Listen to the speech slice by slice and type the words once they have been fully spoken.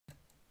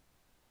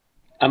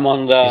I'm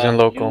on He's in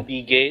the local. UB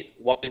gate,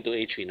 walking to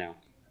H3 now.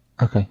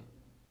 Okay.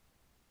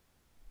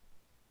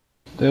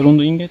 They're on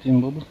the ingot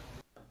in bubble.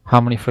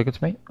 How many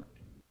frigates, mate?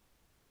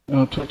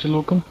 30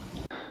 local.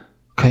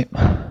 Okay.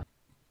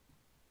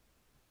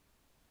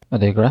 Are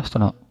they aggressed or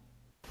not?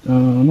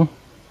 No.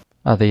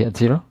 Are they at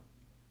 0?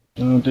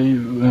 They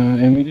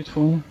immediate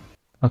for me.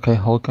 Okay,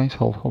 hold guys,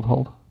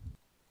 hold.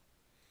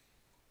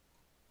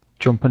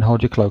 Jump and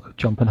hold your cloak,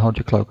 jump and hold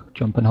your cloak,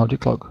 jump and hold your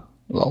cloak.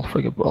 Lol,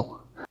 frigate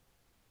brawl.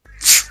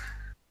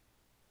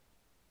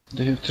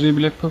 They have 3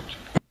 black pops.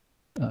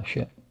 Oh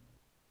shit.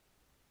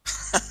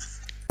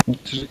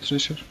 3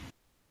 treasure.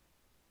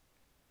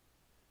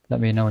 Let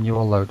me know when you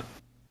all load.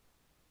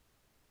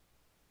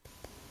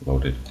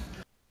 Loaded.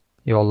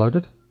 You all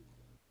loaded?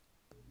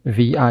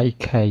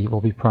 VIK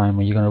will be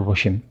primary, you're gonna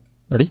rush him.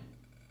 Ready?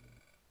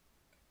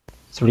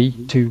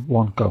 3, 2,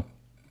 1, go.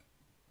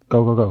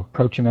 Go.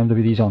 Approach him,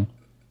 MWD's on.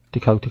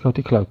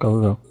 Decloak,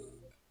 go.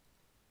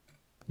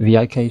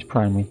 VIK is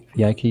primary,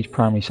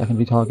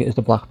 secondary target is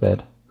the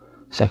Blackbird.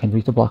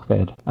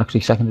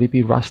 Actually, secondary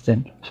be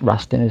Rastin.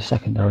 Rastin is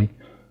secondary.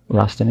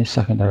 Rastin is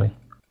secondary,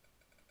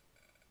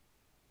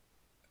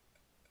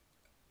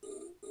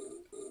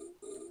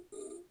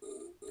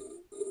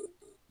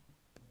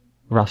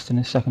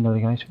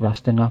 guys.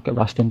 Rastin now. Get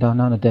Rastin down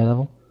now in the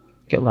Daredevil.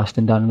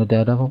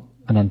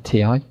 And then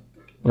TI.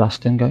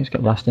 Rastin, guys.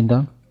 Get Rastin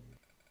down.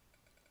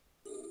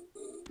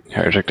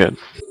 Heretic dead.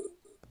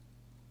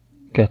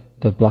 Get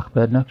the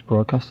Blackbird next,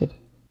 broadcasted.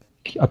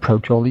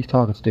 Approach all these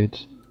targets,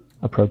 dudes.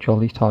 Get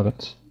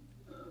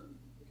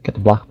the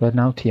Blackbird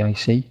now,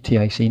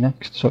 TIC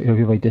next, sort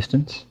your way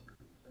distance.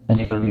 Then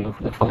you're going to move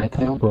the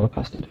Firetail,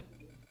 broadcasted.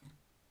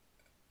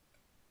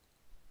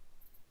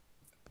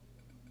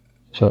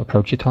 So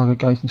approach your target,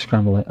 guys, and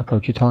scramble it.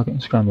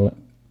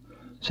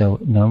 So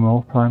no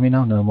more primary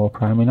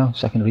now,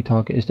 Secondary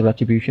target is the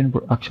Retribution,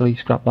 but actually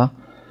scrap that.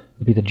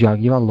 It'll be the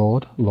Jaguar,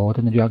 Lord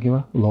and the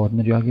Jaguar.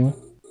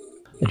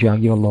 The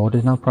Jaguar Lord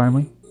is now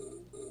primary.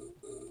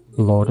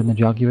 Lord and the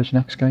Jaguar is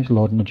next, guys.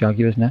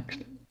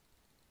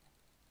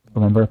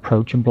 Remember,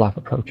 approach and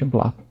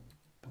blap.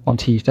 On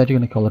T-stead, you're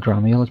going to call the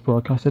Dramiel as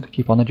broadcasted.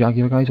 Keep on the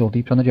Jaguar, guys. All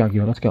deeps on the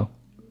Jaguar, let's go.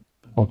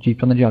 All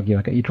deeps on the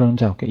Jaguar. Get your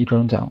drones out.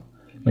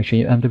 Make sure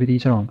your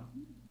MWDs are on.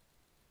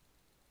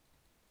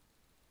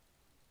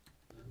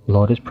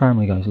 Lord is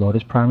primary, guys.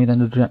 Then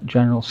the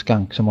General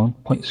Skank. Someone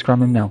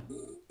scram him now.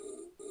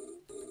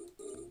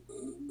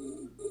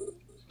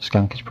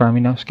 Skank is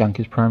primary now.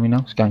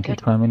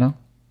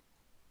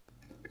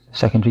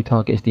 Secondary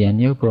target is the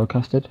Enyo,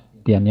 broadcasted.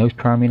 The Enyo is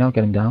primary now,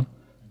 getting down.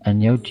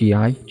 Enyo,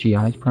 GI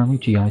is primary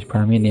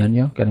in the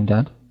Enyo, getting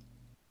down.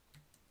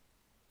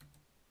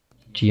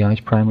 GI is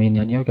primary in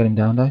the Enyo, getting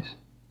down, guys.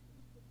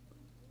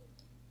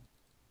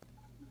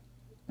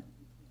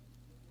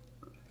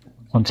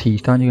 On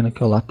T-stand, you're going to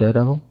kill that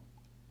Daredevil.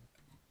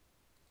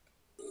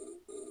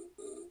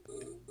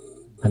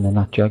 And then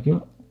that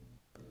Jaguar.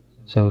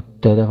 So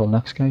Daredevil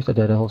next, guys, the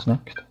Daredevil's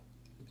next.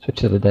 Switch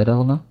to the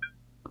Daredevil now.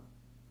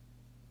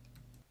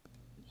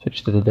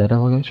 Switch to the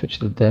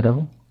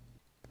Daredevil.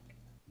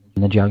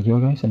 And the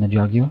Jaguar, guys, SY and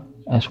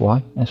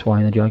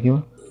the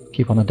Jaguar.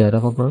 Keep on the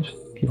Daredevil, bros.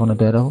 Keep on the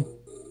Daredevil.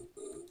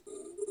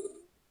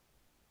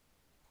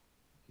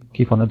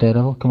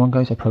 Come on,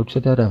 guys, approach the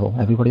Daredevil.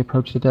 Everybody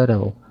approach the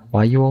Daredevil.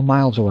 Why are you all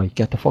miles away?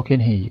 Get the fuck in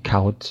here, you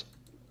cowards.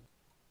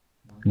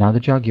 Now the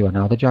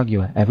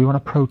Jaguar. Everyone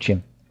approach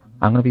him.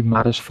 I'm gonna be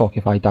mad as fuck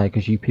if I die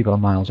because you people are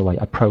miles away.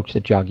 Approach the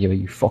Jaguar,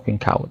 you fucking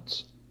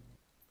cowards.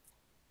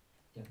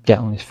 Get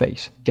on his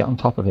face. Get on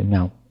top of him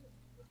now.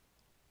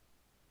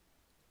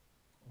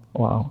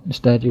 Wow,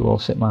 instead you all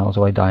sit miles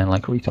away dying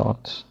like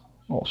retards.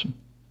 Awesome.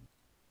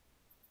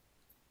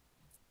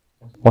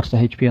 What's the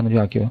HP on the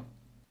Jaguar?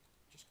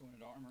 Just going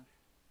into armor.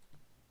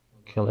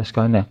 Kill this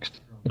guy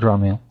next. The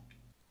Dramiel.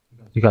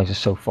 You guys are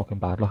so fucking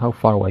bad. Look how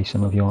far away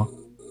some of you are.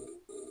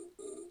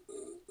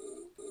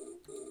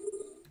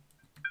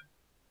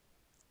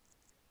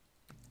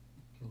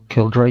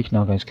 Kill Drake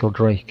now, guys. Kill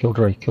Drake.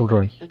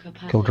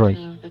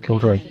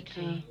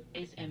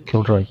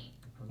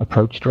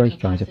 Approach Drake,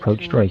 guys.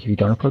 Approach Drake. If you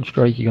don't approach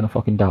Drake, you're gonna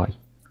fucking die.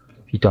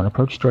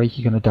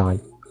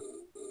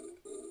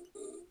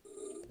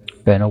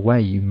 Burn away,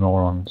 you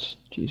morons.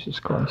 Jesus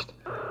Christ.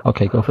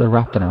 Okay, go for the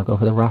Raptor now. Go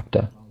for the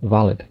Raptor.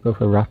 Valid.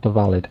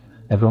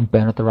 Everyone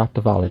burn at the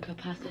Raptor, valid.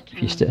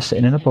 If you're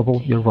sitting in a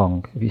bubble, you're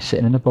wrong.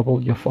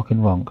 You're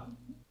fucking wrong.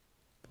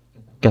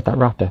 Get that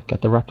Raptor.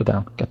 Get the Raptor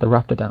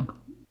down.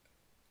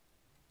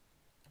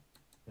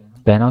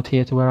 Burn out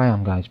here to where I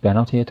am, guys.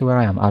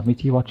 Add me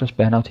to your watch list.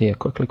 Burn out here.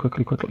 Quickly.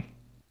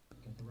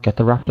 Get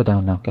the Raptor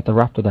down now.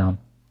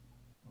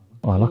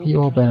 Oh, look at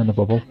you all burning the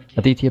bubble.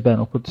 Aditya, burn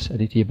upwards.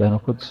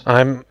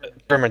 I'm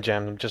perma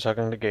jammed. I'm just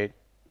hugging the gate.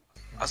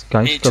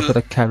 Guys, go for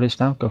the Keris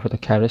now. Go for the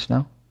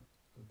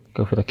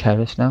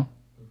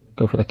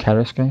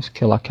Keris, guys.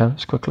 Kill that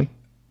Keris quickly.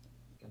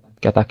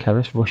 Get that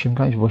Keris. Rush him,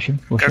 guys. Rush him.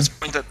 Keris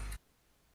pointed.